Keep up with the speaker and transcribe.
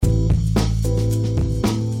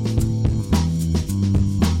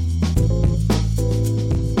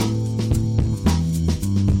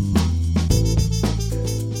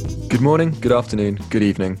Good morning, good afternoon, good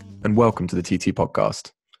evening, and welcome to the TT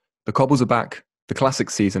Podcast. The Cobbles are back, the classic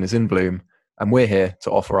season is in bloom, and we're here to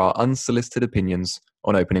offer our unsolicited opinions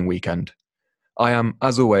on opening weekend. I am,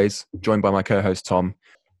 as always, joined by my co-host Tom.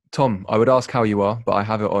 Tom, I would ask how you are, but I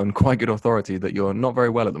have it on quite good authority that you're not very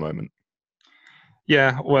well at the moment.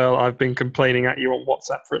 Yeah, well, I've been complaining at you on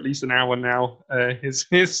WhatsApp for at least an hour now.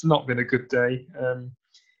 It's not been a good day.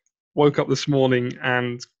 Woke up this morning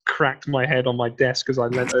and cracked my head on my desk as I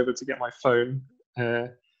leant over to get my phone,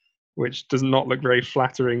 which does not look very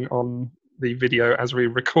flattering on the video as we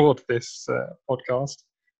record this podcast.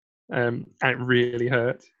 And it really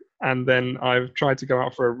hurt. And then I've tried to go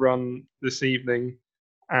out for a run this evening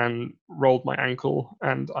and rolled my ankle,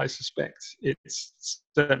 and I suspect it's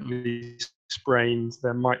certainly sprained.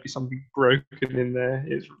 There might be something broken in there.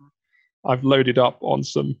 I've loaded up on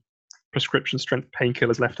some prescription strength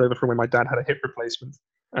painkillers left over from when my dad had a hip replacement,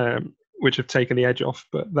 which have taken the edge off,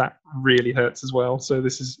 but that really hurts as well. So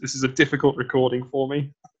this is a difficult recording for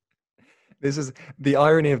me. This is the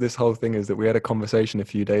irony of this whole thing, is that we had a conversation a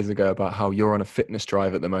few days ago about how you're on a fitness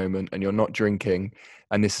drive at the moment and you're not drinking,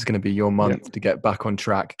 and this is going to be your month to get back on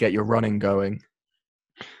track, get your running going.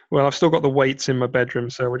 Well, I've still got the weights in my bedroom,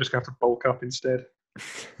 so we're just going to have to bulk up instead.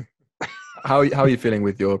 How are you feeling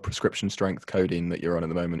with your prescription strength codeine that you're on at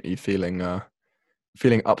the moment? Are you feeling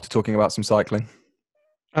up to talking about some cycling?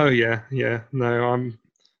 Oh yeah. No,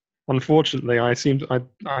 unfortunately, I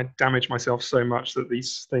damage myself so much that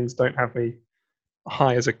these things don't have me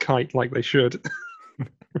high as a kite like they should.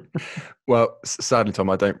 Well, sadly, Tom,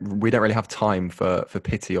 we don't really have time for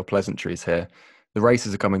pity or pleasantries here. The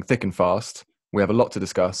races are coming thick and fast. We have a lot to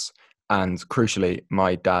discuss. And crucially,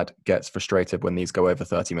 my dad gets frustrated when these go over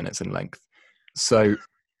 30 minutes in length. So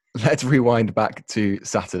let's rewind back to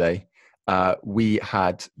Saturday. We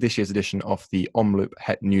had this year's edition of the Omloop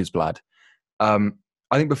Het Nieuwsblad. I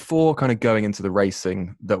think before kind of going into the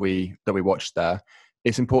racing that we watched there,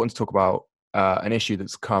 it's important to talk about an issue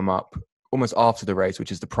that's come up almost after the race,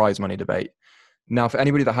 which is the prize money debate. Now, for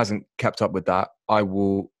anybody that hasn't kept up with that, I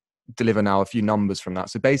will deliver now a few numbers from that.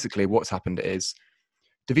 So basically what's happened is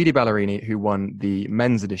Davide Ballerini, who won the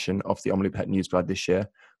men's edition of the Omloop Het Nieuwsblad this year,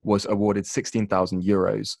 was awarded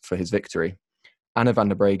 €16,000 for his victory. Anna van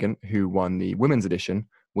der Breggen, who won the women's edition,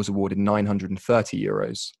 was awarded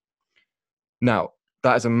 €930. Now,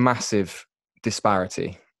 that is a massive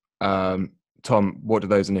disparity. Tom, what do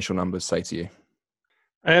those initial numbers say to you?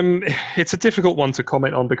 It's a difficult one to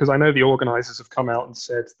comment on because I know the organisers have come out and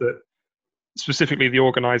said that specifically the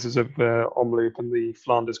organisers of Omloop and the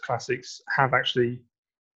Flanders Classics have actually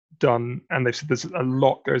done, and they've said there's a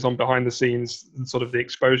lot goes on behind the scenes and sort of the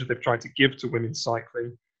exposure they've tried to give to women's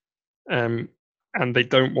cycling. And they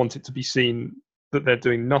don't want it to be seen that they're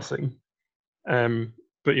doing nothing.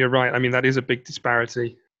 But you're right. I mean, that is a big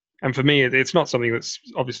disparity. And for me, it's not something that's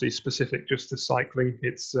obviously specific just to cycling.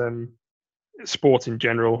 It's sport in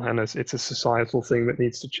general, and it's a societal thing that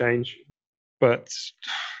needs to change. But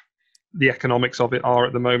the economics of it are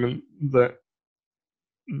at the moment that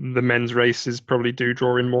the men's races probably do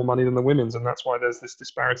draw in more money than the women's, and that's why there's this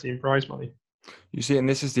disparity in prize money. You see, and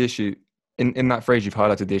this is the issue. In that phrase, you've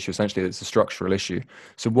highlighted the issue. Essentially, it's a structural issue.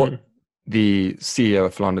 So what the CEO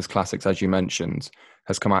of Flanders Classics, as you mentioned,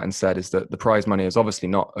 has come out and said is that the prize money is obviously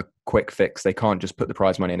not a quick fix. They can't just put the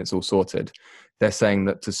prize money and it's all sorted. They're saying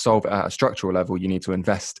that to solve it at a structural level, you need to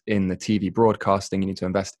invest in the TV broadcasting, you need to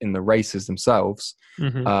invest in the races themselves.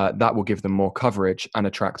 That will give them more coverage and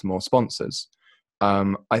attract more sponsors.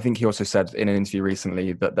 I think he also said in an interview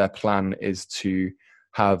recently that their plan is to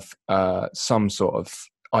have some sort of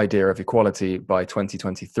idea of equality by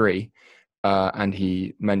 2023. And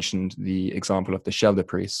he mentioned the example of the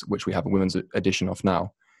Scheldeprijs, which we have a women's edition of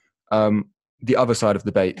now. The other side of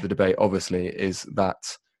the debate obviously is that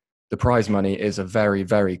the prize money is a very,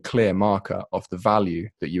 very clear marker of the value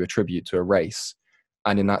that you attribute to a race.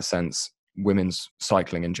 And in that sense, women's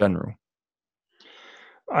cycling in general.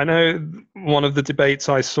 I know one of the debates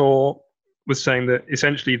I saw was saying that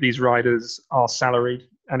essentially these riders are salaried,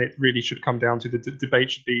 and it really should come down to the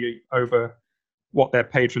debate should be over what they're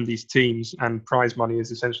paid from these teams, and prize money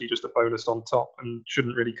is essentially just a bonus on top and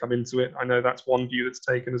shouldn't really come into it. I know that's one view that's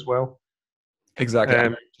taken as well.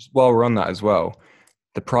 Exactly. Just while we're on that as well,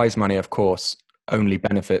 the prize money, of course, only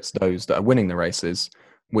benefits those that are winning the races,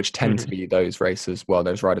 which tend to be those races. Well,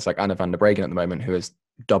 there's riders like Anna van der Breggen at the moment, who is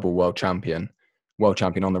double world champion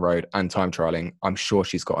on the road and time trialing. I'm sure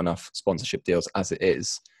she's got enough sponsorship deals as it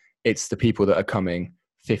is. It's the people that are coming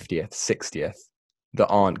 50th, 60th that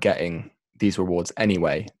aren't getting these rewards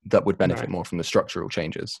anyway that would benefit more from the structural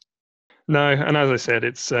changes. No, and as I said,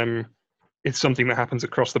 it's it's something that happens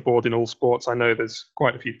across the board in all sports. I know there's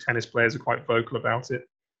quite a few tennis players who are quite vocal about it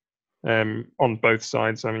on both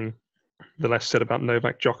sides. I mean, the less said about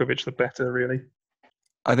Novak Djokovic, the better, really.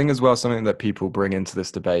 I think as well, something that people bring into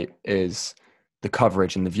this debate is the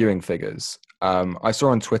coverage and the viewing figures. I saw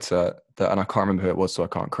on Twitter that, and I can't remember who it was, so I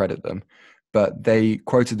can't credit them, but they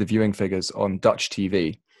quoted the viewing figures on Dutch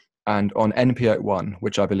TV and on NPO1,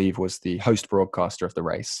 which I believe was the host broadcaster of the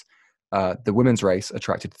race. The women's race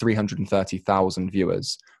attracted 330,000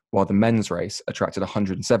 viewers, while the men's race attracted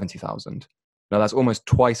 170,000. Now, that's almost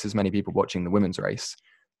twice as many people watching the women's race.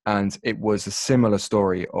 And it was a similar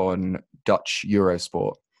story on Dutch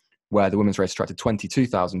Eurosport, where the women's race attracted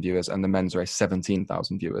 22,000 viewers and the men's race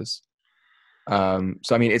 17,000 viewers. So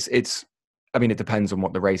I mean, it depends on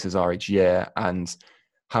what the races are each year and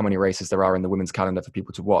how many races there are in the women's calendar for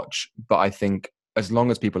people to watch. But I think as long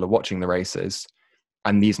as people are watching the races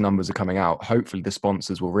and these numbers are coming out, hopefully the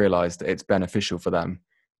sponsors will realize that it's beneficial for them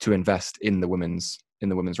to invest in the women's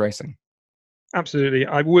racing. Absolutely.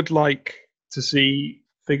 I would like to see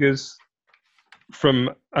figures from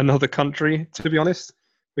another country, to be honest,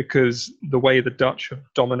 because the way the Dutch have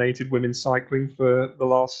dominated women's cycling for the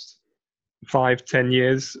last 5-10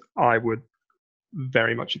 years, I would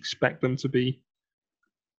very much expect them to be,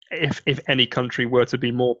 if any country were to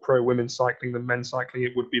be more pro women's cycling than men's cycling,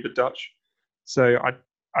 it would be the Dutch. So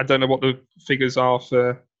I don't know what the figures are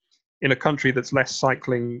for in a country that's less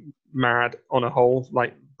cycling mad on a whole,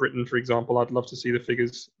 like Britain, for example. I'd love to see the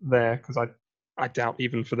figures there, because I doubt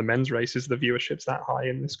even for the men's races the viewership's that high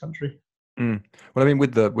in this country. Well, I mean,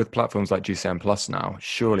 with platforms like GCN Plus now,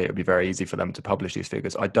 surely it would be very easy for them to publish these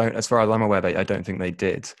figures. As far as I'm aware, I don't think they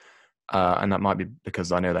did, and that might be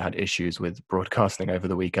because I know they had issues with broadcasting over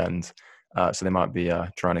the weekend, so they might be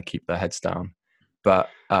trying to keep their heads down. But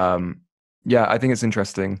yeah, I think it's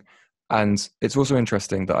interesting, and it's also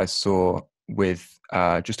interesting that I saw with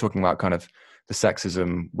just talking about kind of the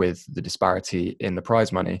sexism with the disparity in the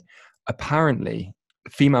prize money. Apparently,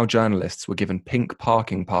 female journalists were given pink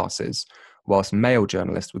parking passes, whilst male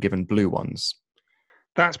journalists were given blue ones.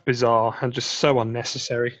 That's bizarre and just so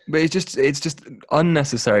unnecessary. But it's just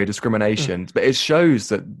unnecessary discrimination. But it shows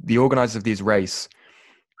that the organisers of these races.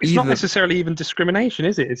 It's not necessarily even discrimination,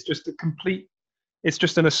 is it? It's just it's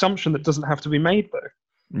just an assumption that doesn't have to be made,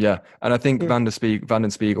 though. Yeah, and I think Van den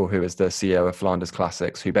Spiegel, who is the CEO of Flanders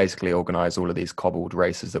Classics, who basically organised all of these cobbled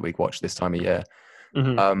races that we watch this time of year,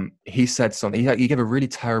 he said something. He gave a really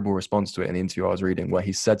terrible response to it in the interview I was reading, where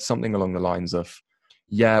he said something along the lines of,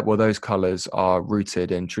 "Yeah, well, those colours are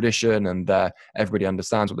rooted in tradition, and everybody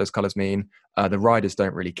understands what those colours mean. The riders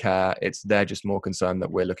don't really care. They're just more concerned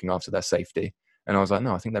that we're looking after their safety." And I was like,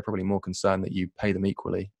 no, I think they're probably more concerned that you pay them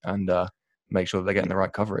equally and make sure that they're getting the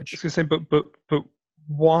right coverage. I was going to say, but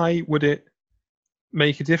why would it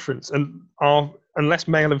make a difference? And unless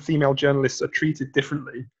male and female journalists are treated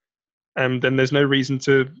differently, then there's no reason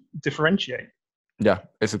to differentiate. Yeah,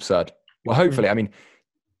 it's absurd. Well, hopefully, I mean,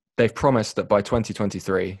 they've promised that by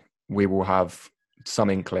 2023, we will have some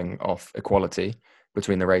inkling of equality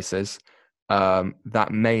between the races.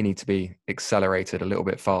 That may need to be accelerated a little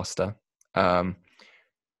bit faster. But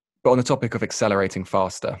on the topic of accelerating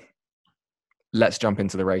faster, let's jump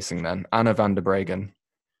into the racing then. Anna van der Breggen,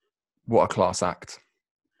 what a class act.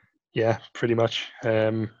 Yeah, pretty much.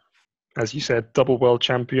 As you said, double world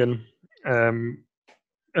champion.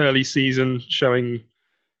 Early season showing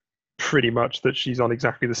pretty much that she's on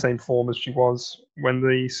exactly the same form as she was when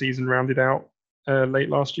the season rounded out late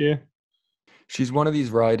last year. She's one of these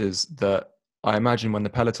riders that I imagine when the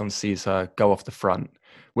peloton sees her go off the front,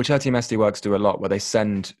 which her team SD Works do a lot, where they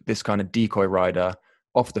send this kind of decoy rider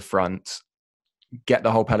off the front, get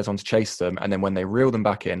the whole peloton to chase them, and then when they reel them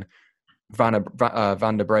back in, Van der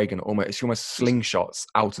Breggen almost slingshots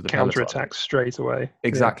out of the peloton. Counterattack straight away.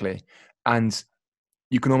 Exactly. Yeah. And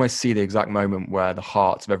you can almost see the exact moment where the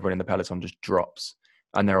heart of everyone in the peloton just drops.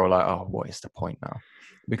 And they're all like, oh, what is the point now?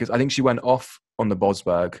 Because I think she went off on the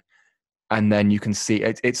Bosberg, and then you can see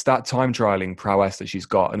it's that time trialing prowess that she's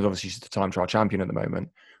got. And obviously she's the time trial champion at the moment,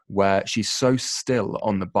 where she's so still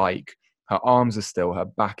on the bike. Her arms are still, her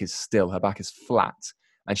back is still, her back is flat.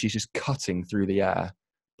 And she's just cutting through the air,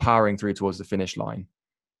 powering through towards the finish line.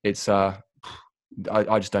 It's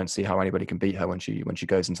I just don't see how anybody can beat her when she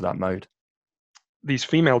goes into that mode. These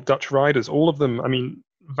female Dutch riders, all of them, I mean,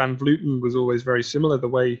 Van Vleuten was always very similar. The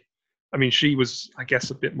way, I mean, she was, I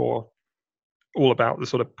guess, a bit more all about the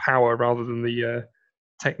sort of power rather than the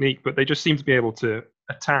technique, but they just seem to be able to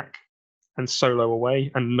attack and solo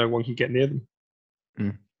away, and no one can get near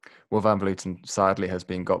them. Well, Van Vleuten sadly has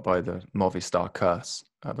been got by the Movistar curse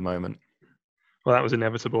at the moment. Well, that was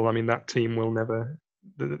inevitable. I mean, that team will never.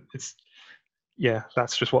 Yeah,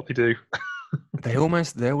 that's just what they do. What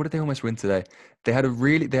did they almost win today? They had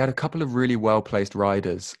a couple of really well placed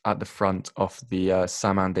riders at the front of the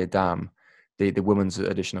Saman des Dames, the women's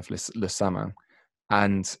edition of Le Saman,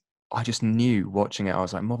 and I just knew watching it. I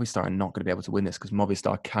was like, Movistar are not going to be able to win this because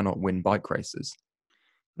Movistar cannot win bike races.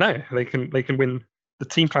 No, they can win the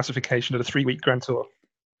team classification at a 3-week Grand Tour,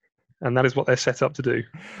 and that is what they're set up to do.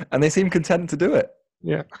 And they seem content to do it.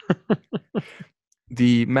 Yeah.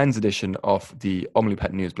 The men's edition of the Omloop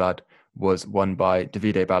Nieuwsblad was won by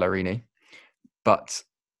Davide Ballerini. But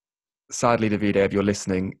sadly, Davide, if you're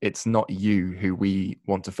listening, it's not you who we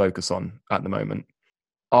want to focus on at the moment.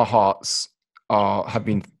 Our hearts have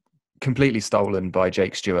been completely stolen by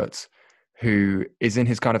Jake Stewart, who is in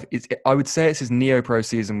his I would say it's his neo-pro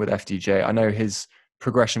season with FDJ. I know his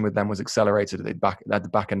progression with them was accelerated at the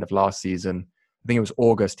back end of last season. I think it was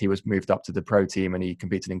August he was moved up to the pro team and he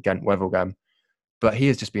competed in Ghent-Wevelgem. But he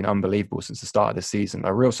has just been unbelievable since the start of the season.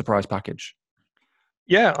 A real surprise package.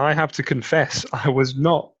 Yeah, I have to confess, I was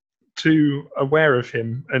not too aware of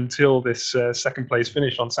him until this second place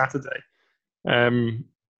finish on Saturday. And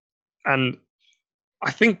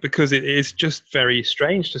I think because it is just very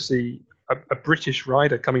strange to see a British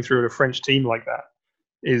rider coming through at a French team like that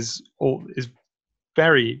is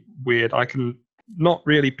very weird. I can not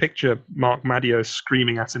really picture Marc Madiot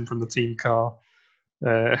screaming at him from the team car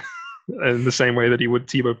in the same way that he would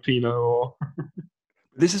Thibaut Pinot or...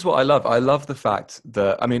 This is what I love. I love the fact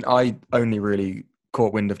that, I mean, I only really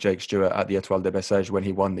caught wind of Jake Stewart at the Étoile de Bessèges when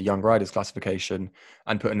he won the Young Riders classification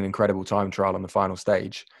and put in an incredible time trial on the final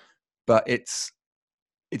stage. But it's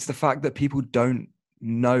the fact that people don't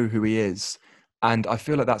know who he is. And I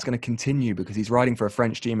feel like that's going to continue because he's riding for a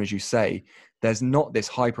French team, as you say. There's not this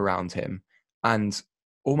hype around him. And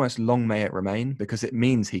almost long may it remain, because it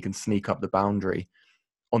means he can sneak up the boundary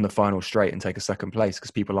on the final straight and take a second place because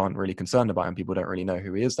people aren't really concerned about him. People don't really know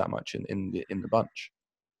who he is that much in the bunch.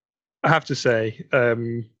 I have to say,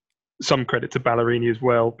 some credit to Ballerini as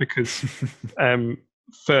well, because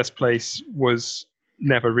first place was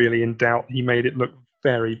never really in doubt. He made it look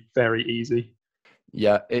very, very easy.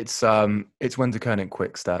 Yeah, it's when Deceuninck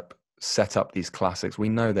Quickstep set up these classics. We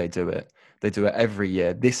know they do it. They do it every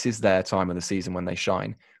year. This is their time of the season when they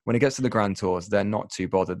shine. When it gets to the Grand Tours, they're not too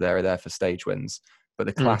bothered. They're there for stage wins. But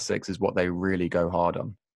the classics is what they really go hard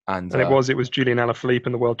on. And it was Julian Alaphilippe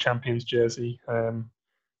in the World Champions jersey,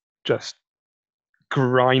 just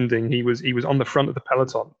grinding. He was on the front of the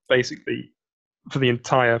peloton basically for the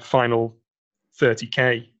entire final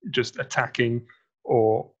 30k, just attacking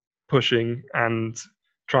or pushing and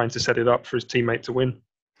trying to set it up for his teammate to win.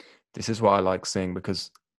 This is what I like seeing, because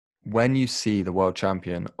when you see the world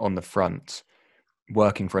champion on the front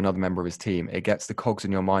working for another member of his team, it gets the cogs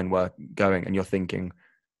in your mind going, and you're thinking,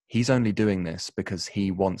 he's only doing this because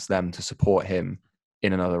he wants them to support him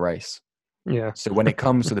in another race. Yeah. So when it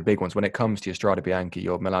comes to the big ones, when it comes to your Strade Bianchi,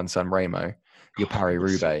 your Milan San Remo, your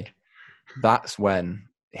Paris-Roubaix, that's when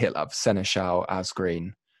he'll have Seneschal,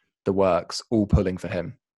 Asgreen, the works, all pulling for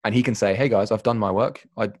him. And he can say, hey guys, I've done my work.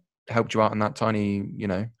 I helped you out in that tiny,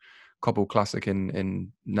 Cobble Classic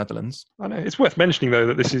in Netherlands. I know. It's worth mentioning though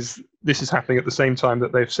that this is happening at the same time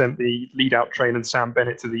that they've sent the lead out train and Sam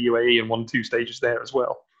Bennett to the UAE and won 2 stages there as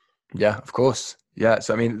well. Yeah, of course. Yeah,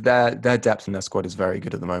 so I mean their depth in their squad is very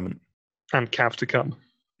good at the moment. And Cav to come.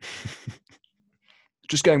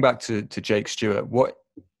 Just going back to Jake Stewart, what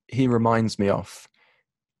he reminds me of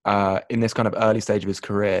in this kind of early stage of his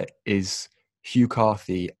career is Hugh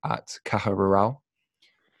Carthy at Caja Rural.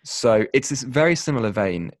 So it's this very similar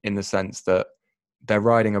vein in the sense that they're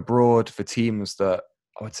riding abroad for teams that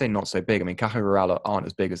I would say not so big. I mean, Caja Rural aren't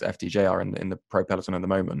as big as FDJ are in the pro peloton at the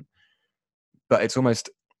moment. But it's almost,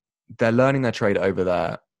 they're learning their trade over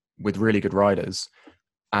there with really good riders.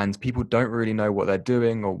 And people don't really know what they're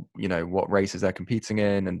doing or, what races they're competing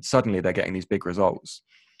in. And suddenly they're getting these big results.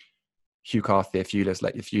 Hugh Carthy, a few years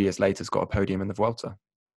later, has got a podium in the Vuelta.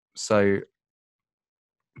 So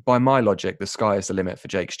by my logic, the sky is the limit for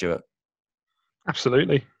Jake Stewart.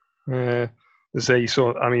 Absolutely. One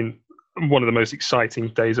of the most exciting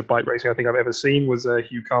days of bike racing I think I've ever seen was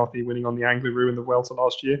Hugh Carthy winning on the Angliru in the Vuelta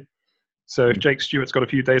last year. So if Jake Stewart's got a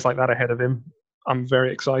few days like that ahead of him, I'm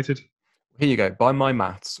very excited. Here you go. By my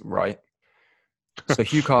maths, right? So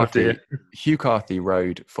Hugh Carthy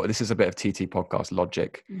rode for, this is a bit of TT podcast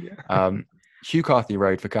logic. Yeah. Hugh Carthy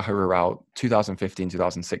rode for Caja Rural 2015,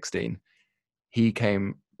 2016. He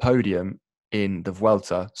came podium in the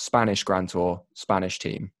Vuelta, Spanish Grand Tour, Spanish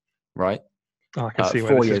team, right? Oh, I can see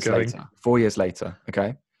where this is going. 4 years later,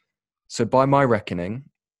 okay? So by my reckoning,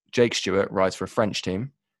 Jake Stewart rides for a French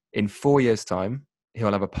team. In 4 years' time,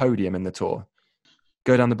 he'll have a podium in the Tour.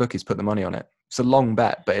 Go down the bookies, put the money on it. It's a long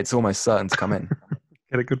bet, but it's almost certain to come in.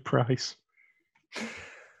 Get a good price.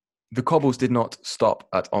 The cobbles did not stop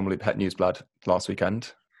at Omloop Het Nieuwsblad last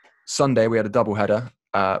weekend. Sunday, we had a double header.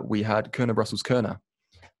 We had Kuurne Brussels Kuurne.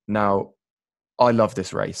 Now, I love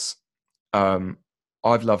this race.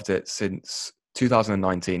 I've loved it since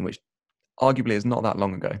 2019, which arguably is not that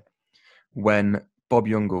long ago, when Bob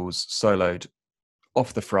Jungels soloed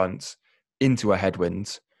off the front into a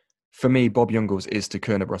headwind. For me, Bob Jungels is to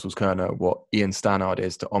Kuurne Brussels Kuurne what Ian Stannard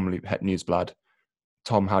is to Omloop Het Nieuwsblad.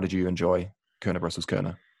 Tom, how did you enjoy Kuurne Brussels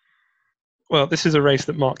Kuurne? Well, this is a race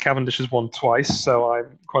that Mark Cavendish has won twice, so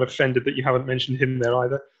I'm quite offended that you haven't mentioned him there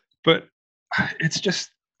either. But it's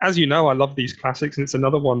just, as you know, I love these classics, and it's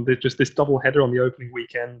another one that just this double header on the opening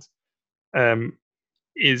weekend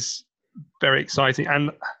is very exciting.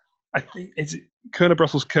 And I think Kuurne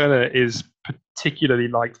Brussels Kuurne is particularly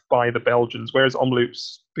liked by the Belgians, whereas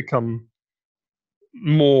Omloop's become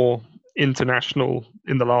more international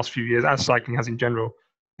in the last few years, as cycling has in general.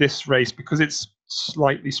 This race, because it's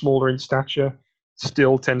slightly smaller in stature,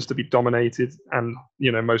 still tends to be dominated, and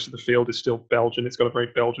most of the field is still Belgian. It's got a very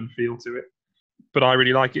Belgian feel to it, but I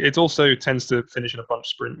really like it. It also tends to finish in a bunch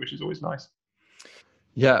sprint, which is always nice.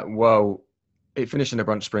 Yeah, well, it finished in a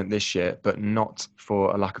bunch sprint this year, but not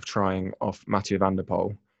for a lack of trying off Mathieu van der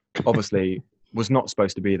Poel. Obviously, was not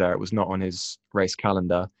supposed to be there. It was not on his race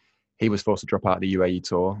calendar. He was forced to drop out of the UAE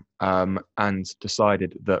Tour and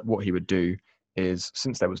decided that what he would do is,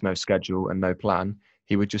 since there was no schedule and no plan,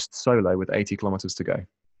 he would just solo with 80 kilometers to go.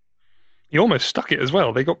 He almost stuck it as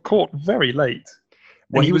well. They got caught very late.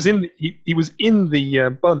 Well, he was in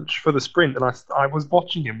the bunch for the sprint, and I was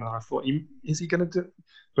watching him, and I thought, is he going to do?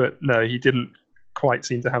 But no, he didn't quite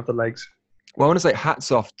seem to have the legs. Well, I want to say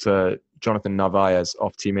hats off to Jonathan Narvaez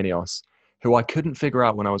of Team Ineos, who I couldn't figure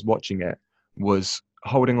out when I was watching it was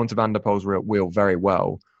holding onto Van der Poel's wheel very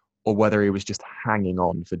well, or whether he was just hanging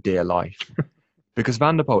on for dear life. Because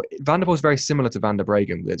Van der Poel is very similar to Van der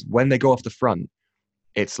Breggen. When they go off the front,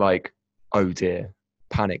 it's like, oh dear,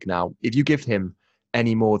 panic now. If you give him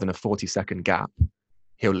any more than a 40-second gap,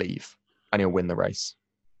 he'll leave and he'll win the race.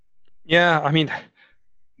 Yeah, I mean,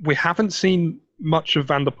 we haven't seen much of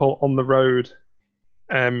Van der Poel on the road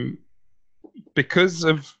because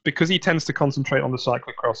he tends to concentrate on the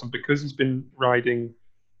cyclocross, and because he's been riding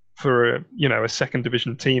for a second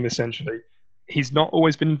division team essentially. He's not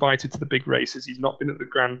always been invited to the big races. He's not been at the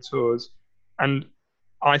Grand Tours, and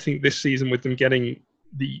I think this season, with them getting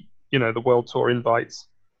the World Tour invites,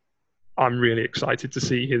 I'm really excited to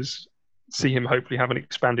see him hopefully have an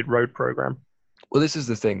expanded road program. Well, this is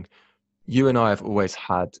the thing. You and I have always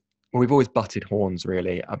we've always butted horns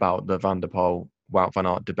really about the Van der Poel Wout van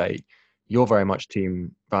Aert debate. You're very much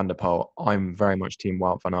team Van der Poel. I'm very much team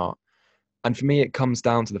Wout van Aert. And for me, it comes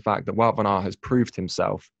down to the fact that Wout van Aert has proved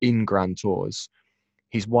himself in Grand Tours.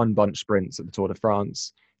 He's won bunch sprints at the Tour de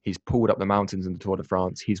France. He's pulled up the mountains in the Tour de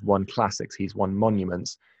France. He's won classics. He's won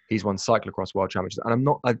monuments. He's won cyclocross world championships. And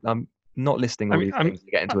I'm not listing all these things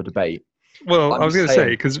to get into a debate. Well, I was going to say,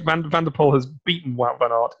 because Van der Poel has beaten Wout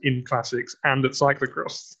van Aert in classics and at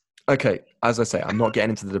cyclocross. Okay, as I say, I'm not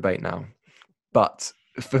getting into the debate now. But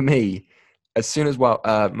for me, as soon as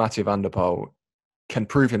Mathieu van der Poel can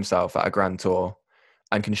prove himself at a Grand Tour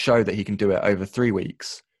and can show that he can do it over 3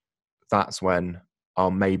 weeks, that's when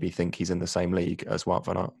I'll maybe think he's in the same league as Wout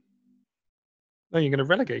van Aert. No, you're going to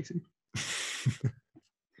relegate him.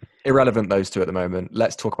 Irrelevant, those two at the moment.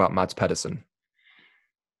 Let's talk about Mads Pedersen.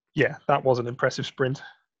 Yeah, that was an impressive sprint.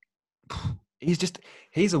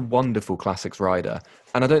 He's a wonderful classics rider.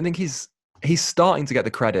 And I don't think he's starting to get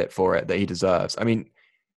the credit for it that he deserves. I mean,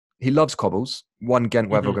 he loves cobbles, won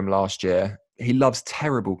Gent-Wevelgem last year. He loves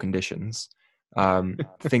terrible conditions.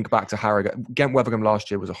 Think back to Harrogate. Gent-Wevelgem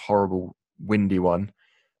last year was a horrible, windy one.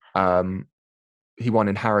 He won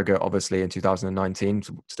in Harrogate, obviously, in 2019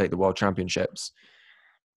 to take the World Championships.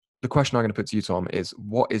 The question I'm going to put to you, Tom, is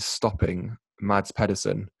what is stopping Mads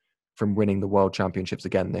Pedersen from winning the World Championships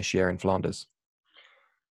again this year in Flanders?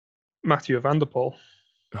 Mathieu van der Poel.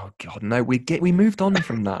 Oh, God, no. We moved on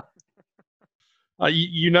from that.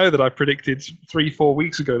 You know that I predicted 3-4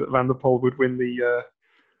 weeks ago that Van der Poel would win the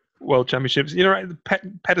World Championships.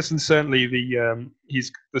 Pedersen certainly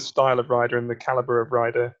he's the style of rider and the caliber of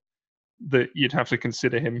rider that you'd have to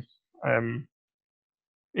consider him.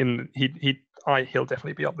 He'll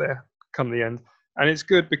definitely be up there come the end, and it's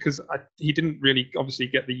good because he didn't really obviously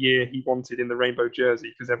get the year he wanted in the rainbow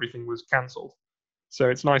jersey because everything was cancelled. So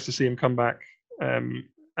it's nice to see him come back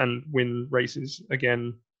and win races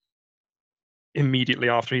again immediately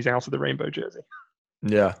after he's out of the rainbow jersey.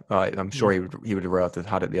 Yeah, I'm sure he would have rather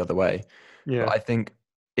had it the other way. Yeah, but I think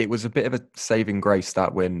it was a bit of a saving grace,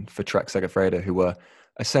 that win for Trek Segafredo, who were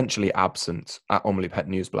essentially absent at Omlipet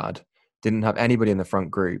Newsblad, didn't have anybody in the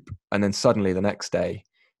front group, and then suddenly the next day,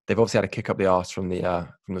 they've obviously had a kick up the arse from the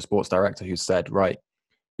sports director, who said, right,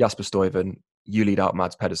 Jasper Stuyven, you lead out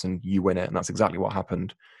Mads Pedersen, you win it, and that's exactly what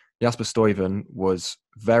happened. Jasper Stuyven was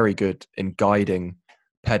very good in guiding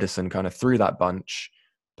Pedersen kind of through that bunch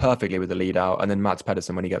perfectly with the lead out, and then Mads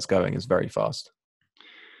Pedersen, when he gets going, is very fast.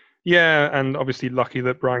 Yeah, and obviously lucky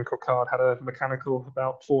that Brian Cockard had a mechanical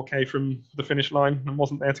about 4K from the finish line and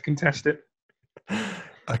wasn't there to contest it.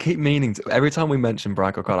 I keep meaning to, every time we mention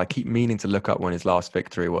Brian Cockard, I keep meaning to look up when his last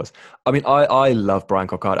victory was. I mean, I love Brian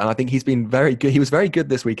Cockard, and I think he's been very good. He was very good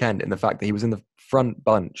this weekend in the fact that he was in the front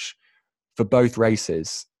bunch for both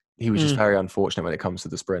races. He was just very unfortunate when it comes to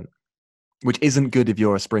the sprint, which isn't good if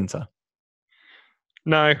you're a sprinter.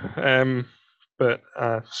 No, but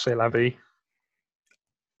c'est la vie.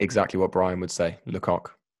 Exactly what Brian would say, Le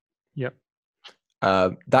Coq. Yep.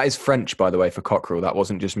 That is French, by the way, for cockerel. That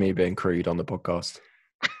wasn't just me being crude on the podcast.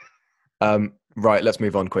 Right, let's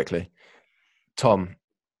move on quickly. Tom,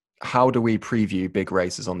 how do we preview big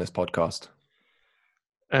races on this podcast?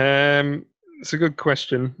 It's a good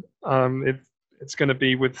question. It's going to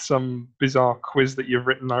be with some bizarre quiz that you've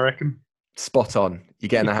written, I reckon. Spot on. You're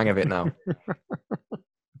getting the hang of it now.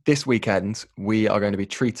 This weekend, we are going to be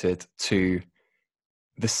treated to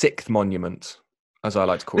the sixth monument, as I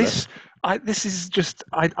like to call it. This is just,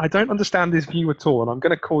 I don't understand this view at all, and I'm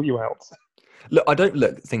going to call you out. Look,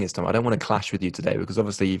 the thing is, Tom, I don't want to clash with you today because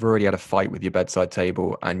obviously you've already had a fight with your bedside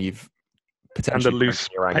table and you've potentially... And a loose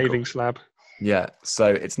paving slab. Yeah, so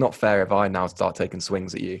it's not fair if I now start taking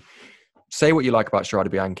swings at you. Say what you like about Strade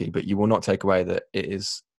Bianche, but you will not take away that it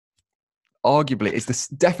is arguably, it's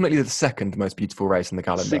definitely the second most beautiful race in the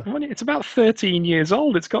calendar. It's about 13 years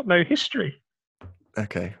old. It's got no history.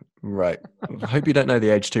 Okay, right. I hope you don't know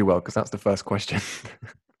the age too well because that's the first question.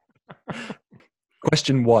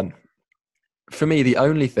 Question 1. For me, the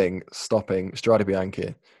only thing stopping Strade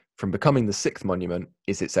Bianche from becoming the sixth monument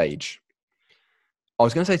is its age. I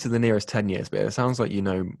was going to say to the nearest 10 years, but it sounds like you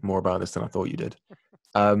know more about this than I thought you did.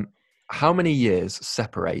 How many years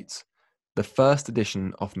separate the first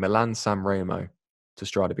edition of Milan-San Remo to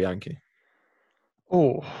Strade Bianche?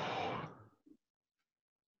 Oh,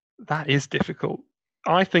 that is difficult.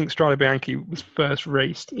 I think Strade Bianche was first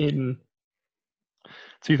raced in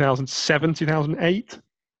 2007, 2008.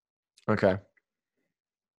 Okay.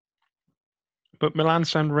 But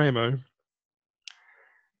Milan-San Remo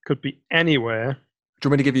could be anywhere. Do you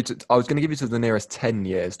want me to give you I was going to give you to the nearest 10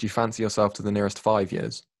 years. Do you fancy yourself to the nearest 5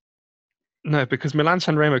 years? No, because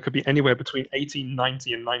Milan-San Remo could be anywhere between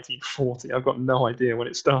 1890 and 1940. I've got no idea when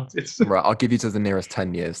it started. Right, I'll give you to the nearest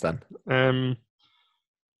 10 years then.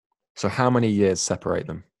 So how many years separate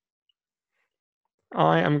them?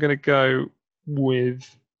 I am going to go with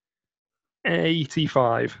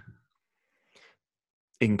 85.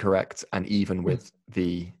 Incorrect, and even with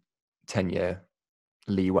the 10-year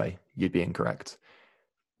leeway, you'd be incorrect.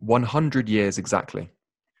 100 years exactly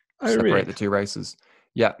separate really? The two races.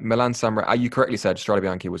 Yeah, Milan-San Remo. You correctly said Strade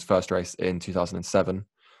Bianche was first raced in 2007.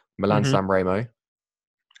 Milan-San Remo.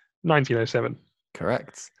 1907.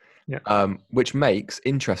 Correct. Yeah. Which makes,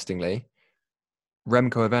 interestingly,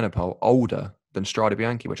 Remco Evenepoel older than Strade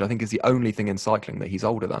Bianche, which I think is the only thing in cycling that he's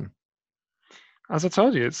older than. As I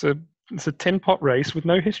told you, it's a 10-pot race with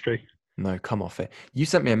no history. No, come off it. You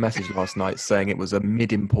sent me a message last night saying it was a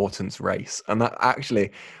mid-importance race. And that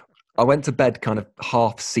actually, I went to bed kind of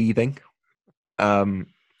half seething. And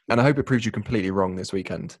I hope it proves you completely wrong this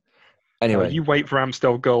weekend. Anyway. You wait for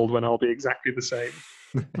Amstel Gold when I'll be exactly the same.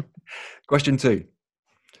 Question 2.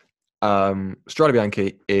 Strade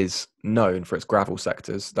Bianche is known for its gravel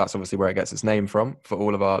sectors. That's obviously where it gets its name from. For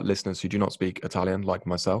all of our listeners who do not speak Italian, like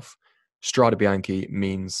myself, Strade Bianche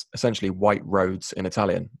means essentially white roads in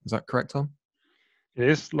Italian. Is that correct, Tom? It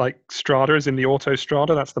is. Like Strada is in the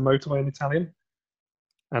Autostrada. That's the motorway in Italian.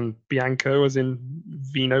 And Bianco as in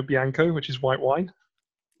Vino Bianco, which is white wine.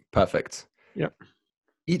 Perfect. Yep.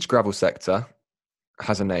 Each gravel sector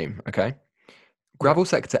has a name, okay? Gravel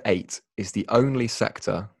sector 8 is the only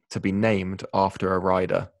sector to be named after a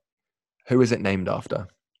rider. Who is it named after?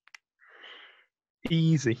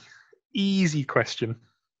 Easy question.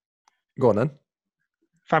 Go on then.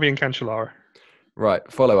 Fabian Cancellara. Right,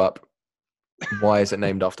 follow up. Why is it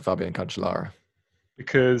named after Fabian Cancellara?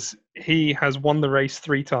 Because he has won the race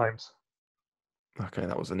 3 times. Okay,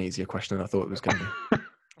 that was an easier question than I thought it was going to be.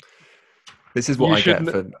 This is what I get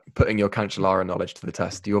for putting your Cancellara knowledge to the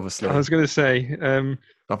test. You obviously... I was going to say,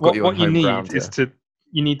 what you need is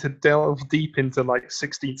you need to delve deep into like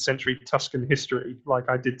 16th century Tuscan history, like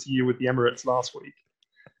I did to you with the Emirates last week.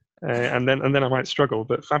 and then I might struggle.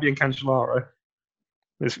 But Fabian Cancellara,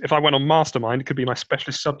 if I went on Mastermind, it could be my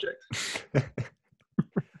specialist subject.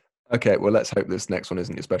 Okay, well, let's hope this next one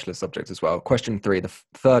isn't your specialist subject as well. Question 3, the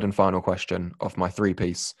third and final question of my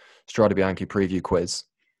 3-piece Strade Bianche preview quiz.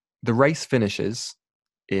 The race finishes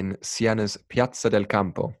in Siena's Piazza del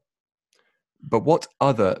Campo. But what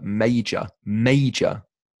other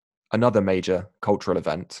another major cultural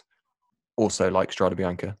event, also like Strade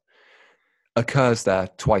Bianche, occurs there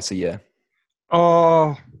twice a year?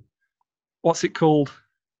 Oh, what's it called?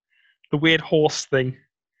 The weird horse thing.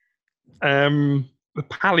 The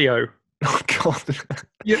Palio. Oh, God.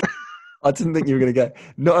 Yeah. I didn't think you were going to get...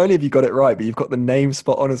 Not only have you got it right, but you've got the name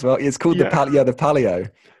spot on as well. It's called the Palio.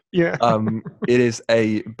 Yeah. It is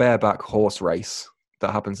a bareback horse race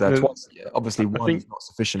that happens there twice a year. Obviously, one is not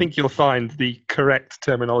sufficient. I think you'll find the correct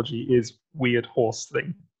terminology is weird horse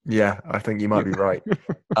thing. Yeah, I think you might be right.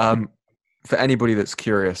 For anybody that's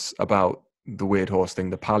curious about the weird horse thing,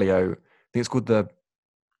 the Palio, I think it's called the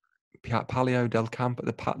Palio del Campo,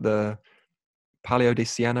 the Palio di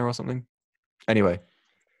Siena or something. Anyway,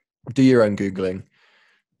 do your own Googling,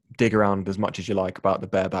 dig around as much as you like about the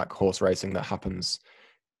bareback horse racing that happens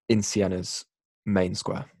in Siena's main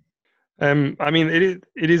square. I mean,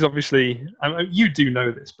 it is obviously, you do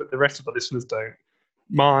know this, but the rest of the listeners don't.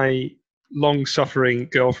 My long-suffering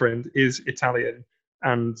girlfriend is Italian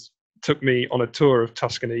and took me on a tour of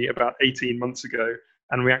Tuscany about 18 months ago.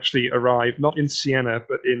 And we actually arrived not in Siena,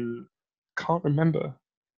 but can't remember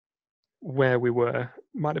where we were.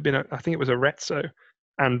 Might have been, I think it was Arezzo.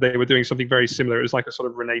 And they were doing something very similar. It was like a sort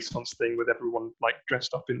of Renaissance thing with everyone like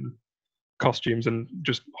dressed up in costumes and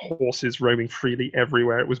just horses roaming freely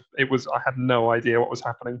everywhere. It was I had no idea what was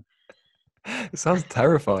happening. It sounds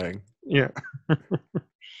terrifying. Yeah.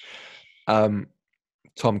 Tom,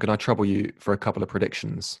 can I trouble you for a couple of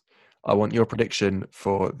predictions? I want your prediction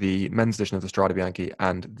for the men's edition of the Strade Bianche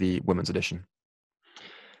and the women's edition.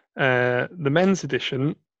 The men's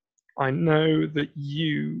edition, I know that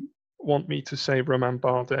you want me to say Romain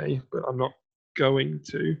Bardet, but I'm not going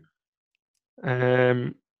to.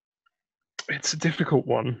 It's a difficult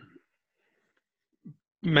one,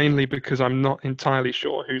 mainly because I'm not entirely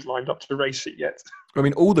sure who's lined up to race it yet. I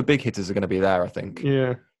mean, all the big hitters are going to be there, I think.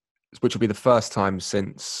 Yeah. Which will be the first time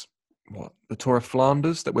since, the Tour of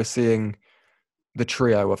Flanders that we're seeing the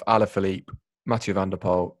trio of Alaphilippe, Mathieu van der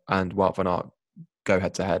Poel and Wout van Aert go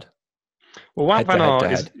head-to-head. Well, Wout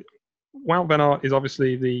van Aert is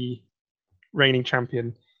obviously the reigning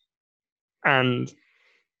champion, and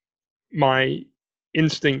my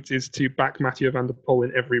instinct is to back Mathieu van der Poel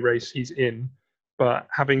in every race he's in. But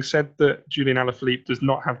having said that, Julian Alaphilippe does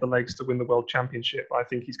not have the legs to win the World Championship, I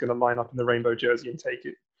think he's going to line up in the rainbow jersey and take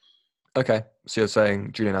it. Okay, so you're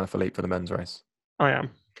saying Julian Alaphilippe for the men's race? I am.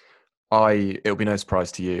 It'll be no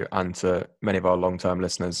surprise to you and to many of our long-term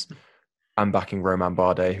listeners. I'm backing Romain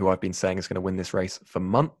Bardet, who I've been saying is going to win this race for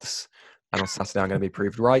months. And on Saturday, I'm going to be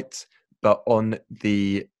proved right. But on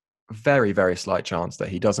the very, very slight chance that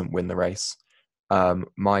he doesn't win the race, I'm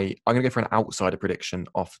going to go for an outsider prediction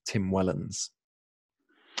of Tim Wellens.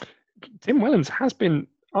 Tim Wellens has been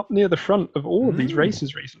up near the front of all of these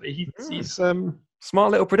races recently. He's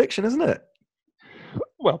smart little prediction, isn't it?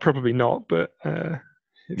 Well, probably not, but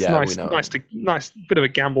it's nice bit of a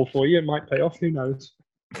gamble for you. It might pay off. Who knows?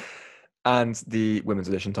 And the women's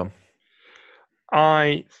edition, Tom?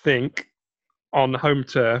 I think on home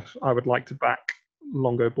turf, I would like to back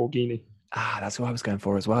Longo Borghini. That's who I was going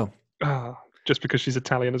for as well. Just because she's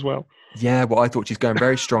Italian as well. Yeah, well, I thought she's going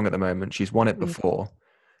very strong at the moment. She's won it before.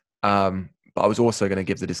 But I was also going to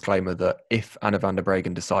give the disclaimer that if Anna van der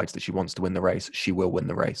Breggen decides that she wants to win the race, she will win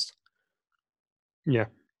the race. Yeah.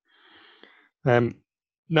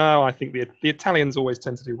 No, I think the Italians always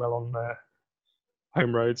tend to do well on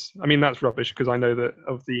home roads. I mean, that's rubbish because I know that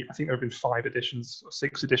I think there have been 5 editions or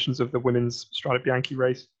 6 editions of the women's Strade Bianche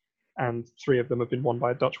race, and 3 of them have been won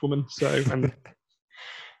by a Dutch woman. So, and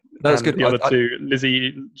that's good. The other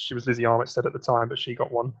 2, she was Lizzie Armitstead at the time, but she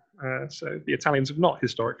got one. So the Italians have not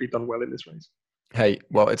historically done well in this race. Hey,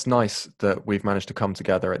 well, it's nice that we've managed to come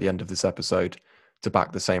together at the end of this episode to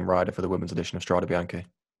back the same rider for the women's edition of Strade Bianche.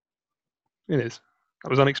 It is.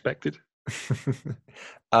 That was unexpected.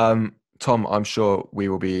 Tom, I'm sure we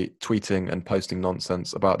will be tweeting and posting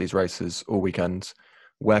nonsense about these races all weekend.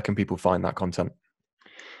 Where can people find that content?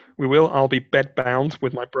 We will. I'll be bedbound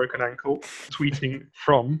with my broken ankle, tweeting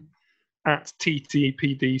from at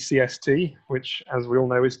TTPDCST, which, as we all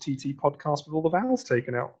know, is TT Podcast with all the vowels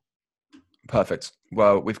taken out. Perfect.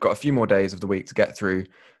 Well, we've got a few more days of the week to get through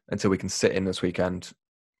until we can sit in this weekend,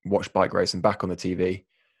 watch bike racing back on the TV.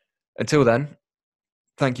 Until then,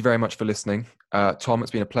 thank you very much for listening. Tom,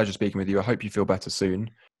 it's been a pleasure speaking with you. I hope you feel better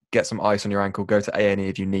soon. Get some ice on your ankle. Go to A&E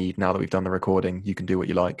if you need. Now that we've done the recording, you can do what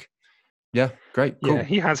you like. Yeah, great, cool. Yeah,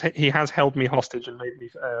 he has held me hostage and made me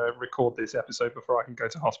record this episode before I can go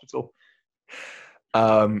to hospital.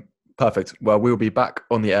 Perfect. Well, we'll be back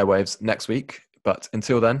on the airwaves next week. But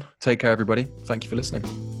until then, take care, everybody. Thank you for listening.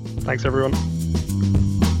 Thanks, everyone.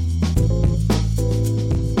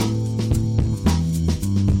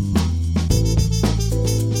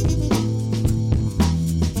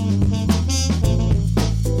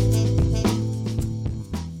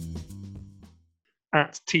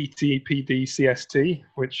 At TTPDCST,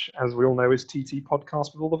 which, as we all know, is TT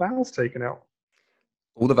Podcast with all the vowels taken out.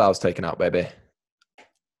 All the vowels taken out, baby.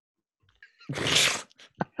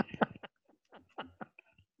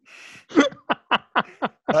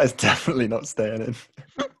 That is definitely not staying in.